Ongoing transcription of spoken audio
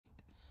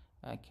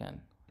I can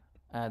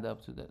add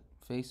up to the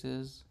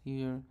faces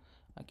here.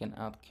 I can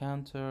add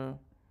counter.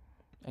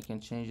 I can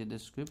change the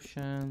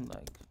description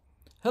like,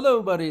 hello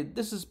everybody,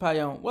 this is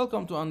Payan.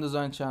 Welcome to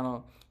Undesign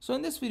channel. So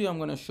in this video, I'm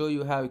going to show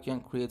you how you can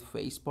create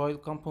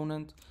Facepile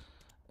component.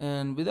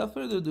 And without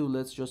further ado,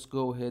 let's just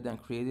go ahead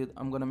and create it.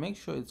 I'm going to make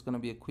sure it's going to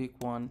be a quick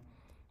one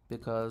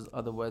because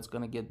otherwise it's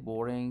going to get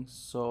boring.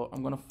 So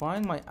I'm going to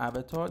find my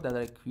avatar that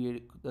I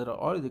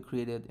already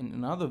created in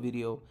another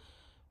video.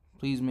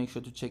 Please make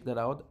sure to check that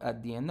out.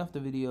 At the end of the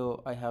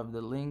video, I have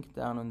the link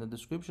down in the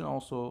description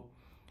also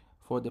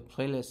for the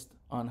playlist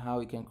on how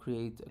you can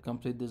create a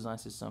complete design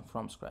system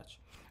from scratch.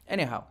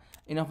 Anyhow,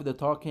 enough of the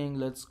talking.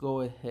 Let's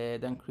go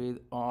ahead and create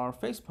our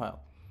Facepile.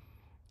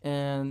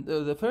 And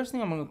the first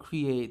thing I'm going to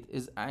create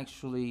is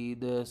actually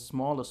the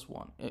smallest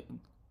one,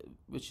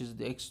 which is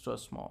the extra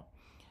small.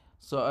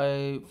 So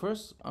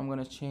I'm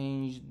going to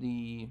change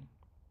the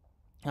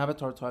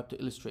avatar type to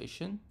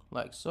illustration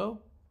like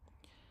so.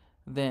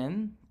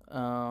 Then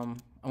I'm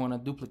going to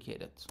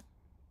duplicate it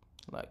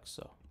like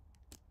so.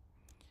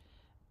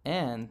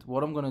 And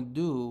what I'm going to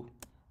do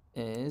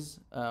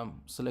is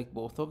select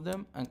both of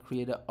them and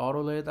create an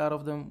auto layer out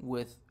of them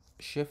with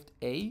Shift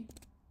A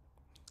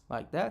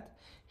like that.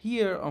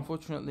 Here,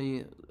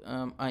 unfortunately,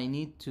 I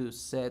need to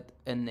set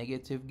a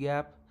negative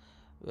gap.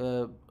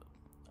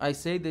 I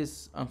say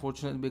this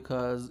unfortunately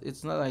because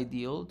it's not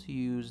ideal to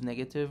use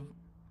negative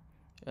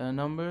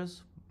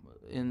numbers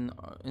in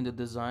the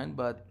design,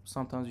 but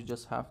sometimes you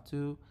just have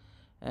to.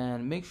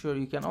 And make sure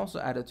you can also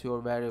add it to your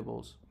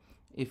variables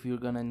if you're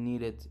gonna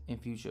need it in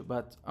future,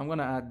 but I'm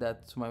gonna add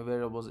that to my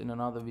variables in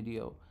another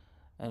video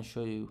and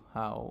show you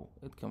how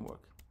it can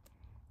work.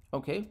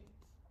 Okay,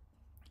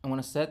 I'm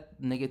gonna set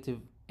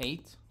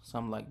 -8,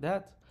 something like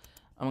that.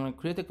 I'm gonna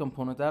create a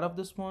component out of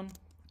this one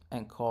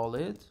and call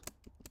it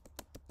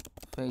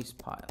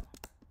Facepile.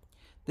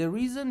 The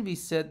reason we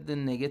set the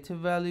negative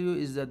value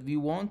is that we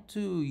want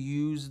to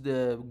use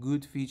the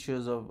good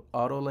features of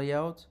auto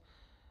layout,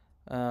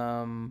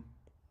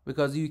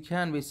 because you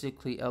can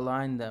basically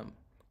align them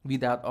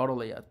without auto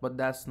layout, but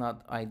that's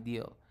not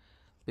ideal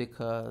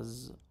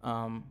because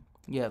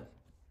yeah,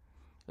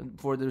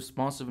 for the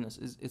responsiveness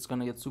it's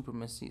gonna get super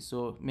messy.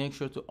 So make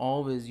sure to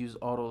always use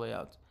auto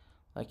layout,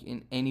 like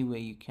in any way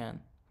you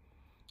can.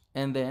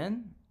 And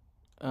then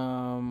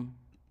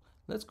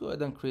let's go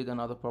ahead and create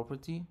another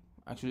property,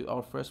 actually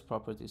our first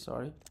property,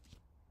 sorry.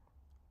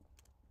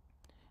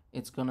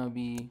 It's gonna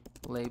be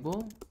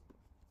label,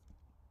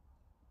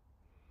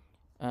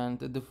 and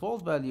the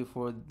default value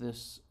for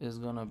this is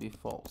gonna be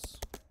false.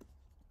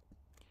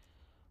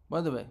 By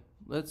the way,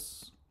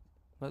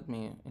 let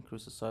me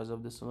increase the size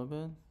of this a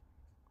little bit.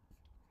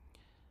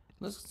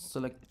 Let's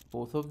select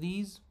both of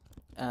these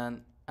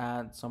and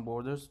add some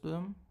borders to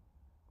them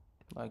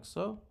like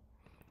so.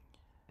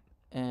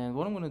 And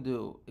what I'm going to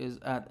do is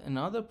add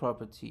another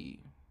property,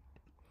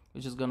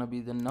 which is going to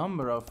be the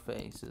number of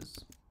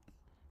faces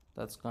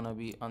that's going to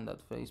be on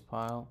that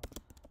Facepile.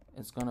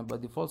 It's going to, by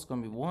default, it's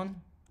going to be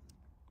 1.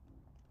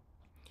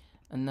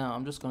 And now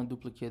I'm just going to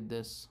duplicate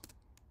this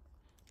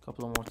a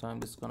couple of more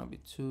times. This is going to be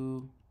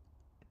 2,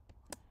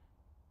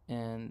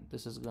 and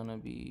this is going to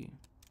be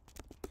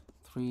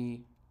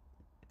 3,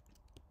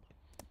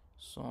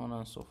 so on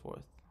and so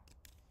forth.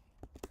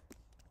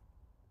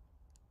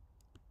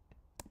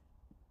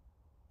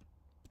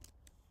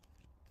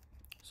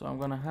 So I'm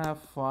gonna have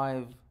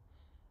 5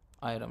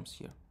 items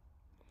here.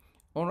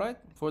 All right,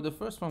 for the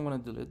first one I'm gonna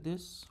delete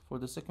this. For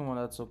the second one,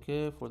 that's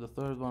okay. For the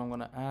third one, I'm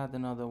gonna add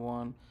another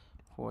one.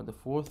 For the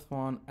fourth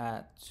one,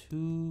 add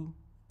 2.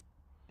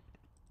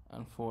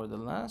 And for the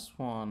last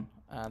one,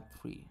 add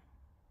 3.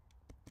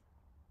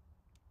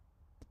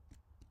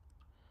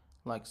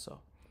 Like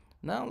so.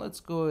 Now let's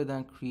go ahead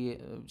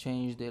and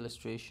change the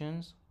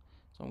illustrations.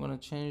 So I'm gonna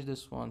change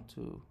this one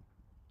to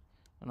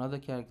another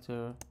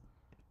character.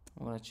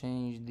 I'm gonna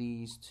change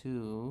these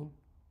two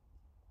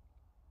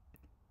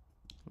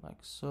like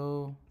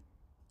so.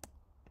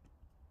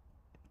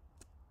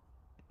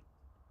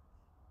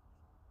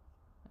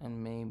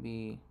 And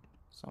maybe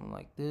something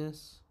like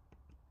this.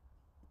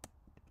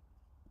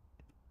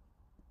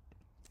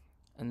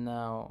 And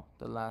now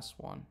the last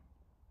one,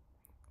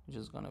 which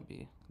is gonna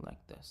be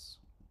like this.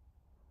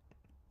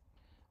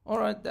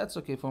 Alright, that's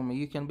okay for me.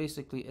 You can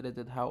basically edit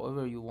it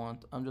however you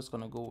want. I'm just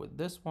gonna go with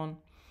this one.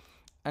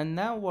 And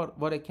now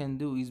what I can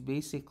do is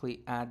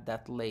basically add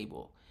that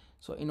label.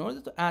 So in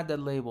order to add that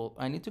label,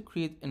 I need to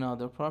create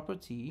another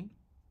property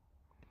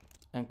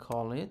and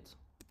call it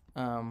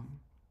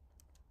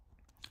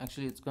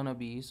actually it's gonna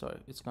be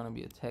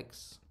a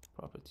text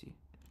property.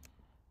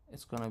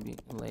 It's gonna be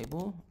a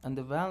label, and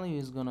the value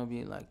is gonna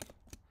be like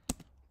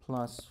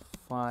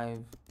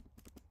 +5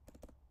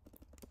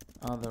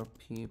 other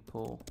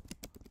people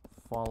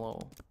follow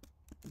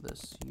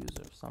this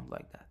user, something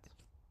like that.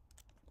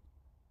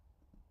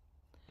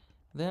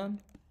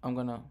 Then I'm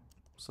gonna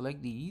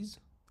select these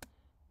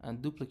and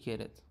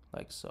duplicate it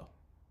like so.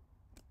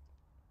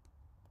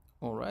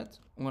 All right,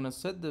 I'm gonna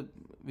set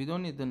we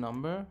don't need the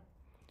number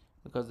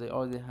because they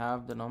already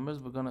have the numbers.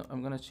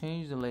 I'm gonna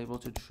change the label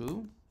to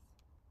true.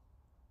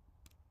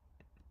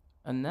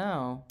 And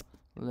now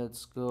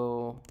let's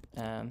go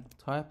and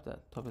type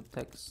of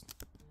text,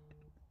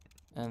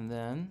 and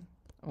then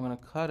I'm gonna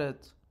cut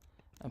it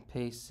and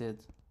paste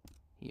it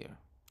here.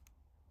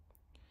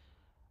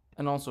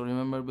 And also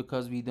remember,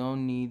 because we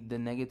don't need the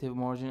negative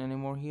margin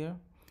anymore here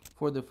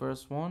for the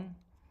first one,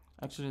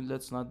 actually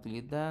let's not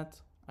delete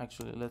that.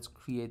 Actually, let's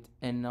create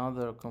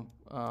another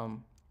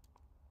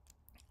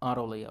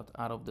auto layout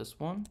out of this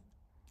one,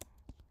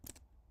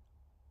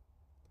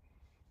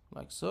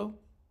 like so.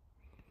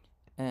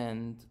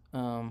 And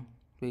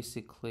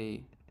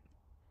basically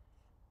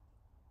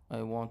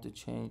I want to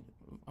change,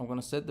 I'm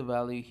gonna set the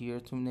value here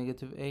to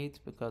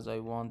 -8 because I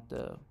want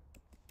the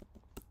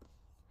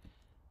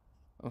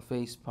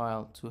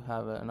Facepile to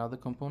have another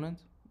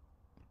component,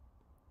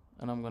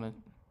 and I'm gonna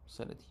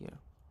set it here.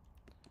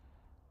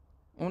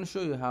 I want to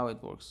show you how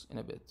it works in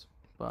a bit,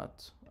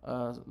 but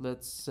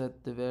let's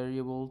set the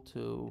variable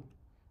to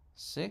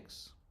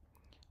 6.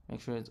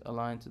 Make sure it's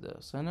aligned to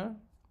the center,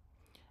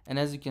 and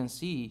as you can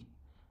see,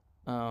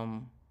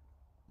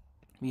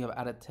 we have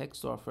added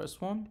text to our first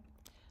one.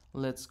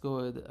 Let's go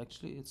ahead,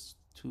 actually it's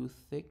too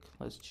thick,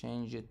 let's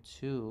change it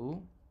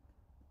to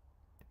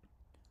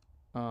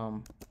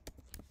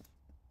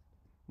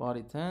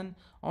body 10.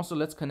 Also,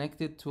 let's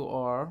connect it to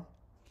our,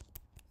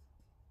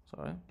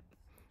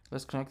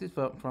 let's connect it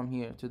from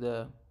here to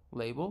the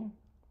label.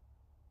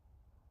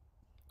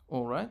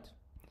 All right,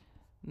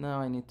 now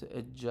I need to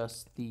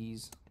adjust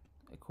these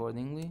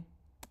accordingly.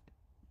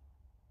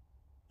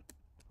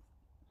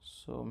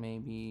 So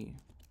maybe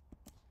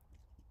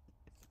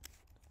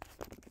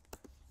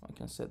I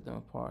can set them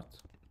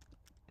apart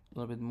a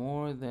little bit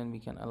more, then we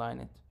can align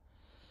it.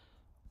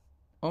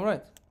 All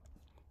right,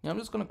 now I'm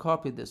just gonna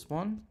copy this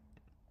one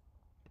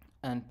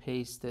and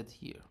paste it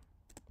here.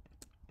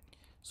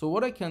 So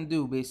what I can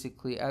do,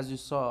 basically, as you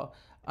saw,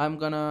 I'm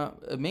gonna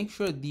make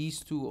sure these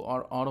two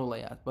are auto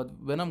layout, but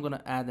when I'm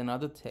gonna add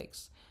another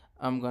text,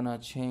 I'm gonna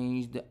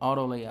change the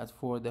auto layout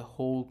for the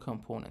whole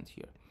component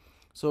here.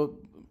 So,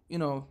 you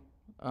know,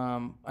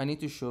 I need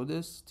to show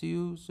this to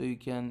you so you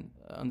can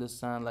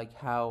understand like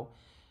how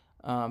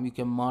you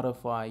can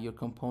modify your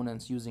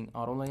components using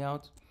auto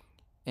layout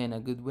in a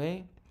good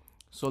way.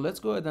 So let's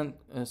go ahead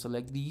and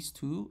select these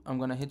two. I'm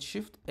gonna hit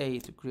Shift A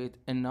to create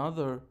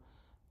another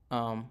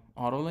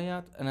auto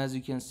layout, and as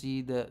you can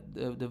see,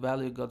 the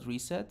value got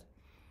reset.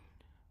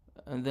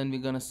 And then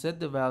we're gonna set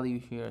the value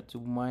here to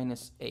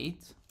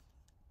 -8.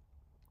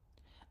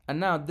 And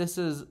now this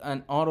is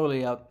an auto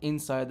layout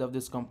inside of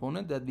this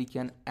component that we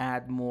can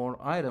add more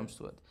items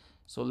to it.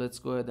 So let's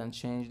go ahead and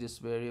change this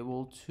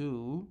variable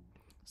to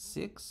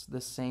 6,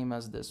 the same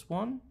as this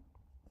one,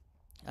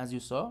 as you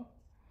saw.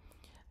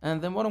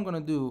 And then what I'm gonna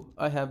do,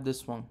 I have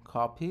this one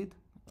copied,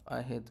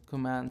 I hit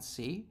Command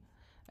C,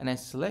 and I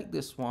select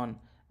this one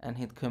and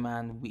hit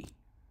Command V,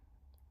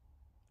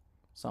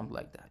 something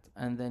like that,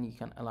 and then you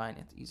can align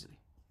it easily.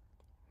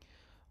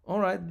 All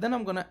right, then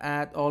I'm gonna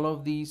add all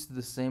of these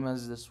the same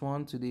as this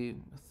one to the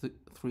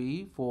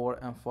 3,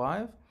 4, and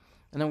 5,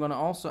 and I'm gonna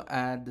also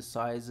add the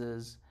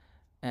sizes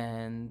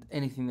and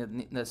anything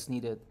that's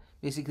needed.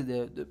 Basically,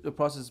 the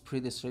process is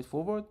pretty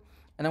straightforward,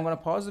 and I'm gonna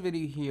pause the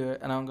video here,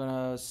 and I'm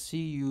gonna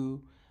see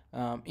you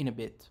in a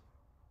bit.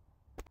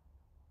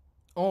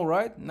 All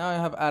right, now I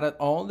have added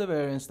all the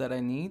variants that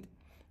I need.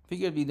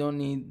 Figured we don't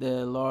need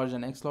the large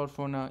and extra large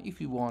for now. If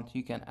you want,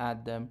 you can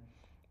add them,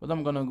 but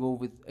I'm gonna go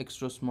with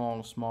extra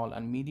small, small,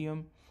 and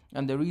medium.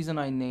 And the reason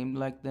I named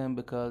like them,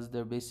 because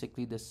they're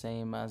basically the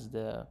same as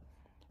the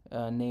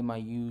name I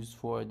used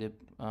for the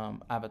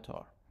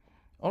avatar.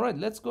 All right,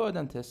 let's go ahead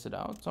and test it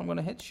out. So I'm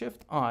gonna hit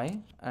Shift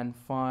I and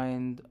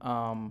find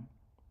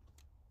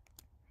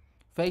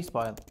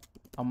Facepile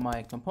on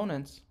my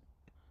components.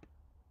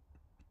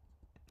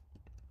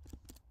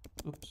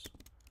 Oops,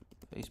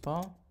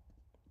 Facepile.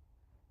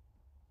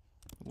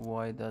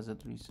 Why does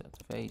it reset?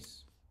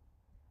 Face.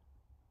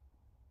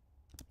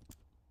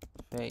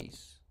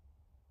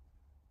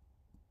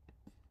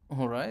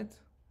 All right.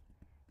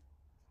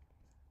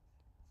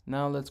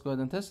 Now let's go ahead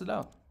and test it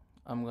out.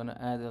 I'm gonna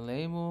add a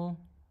label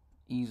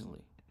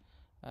easily.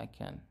 I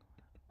can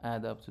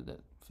add up to the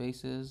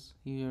faces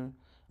here.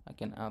 I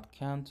can add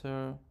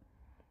counter.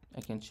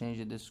 I can change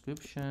the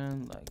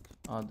description, like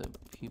other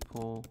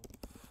people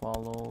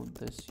follow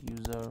this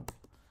user,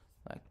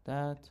 like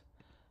that.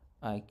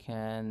 I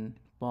can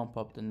bump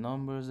up the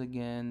numbers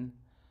again,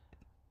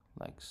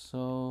 like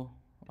so,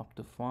 up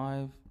to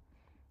 5.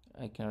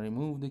 I can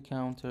remove the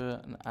counter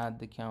and add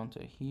the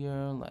counter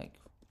here, like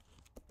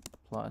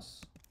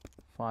plus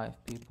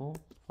 5 people,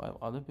 5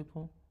 other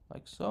people,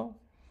 like so.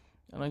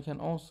 And I can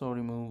also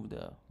remove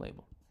the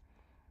label.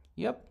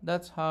 Yep,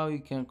 that's how you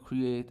can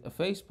create a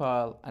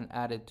Facepile and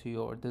add it to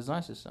your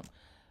design system.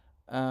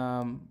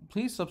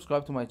 Please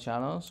subscribe to my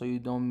channel so you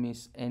don't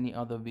miss any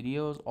other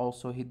videos.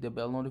 Also hit the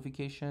bell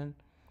notification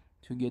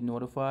to get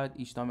notified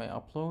each time I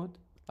upload.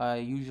 I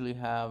usually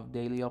have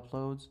daily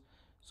uploads,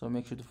 so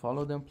make sure to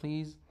follow them,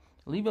 please.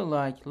 Leave a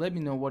like, let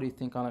me know what you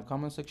think on the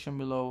comment section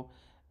below,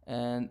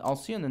 and I'll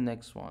see you in the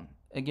next one.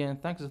 Again,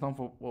 thanks a ton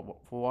for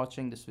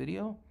watching this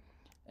video,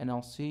 and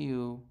I'll see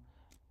you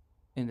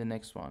in the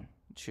next one.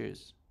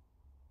 Cheers.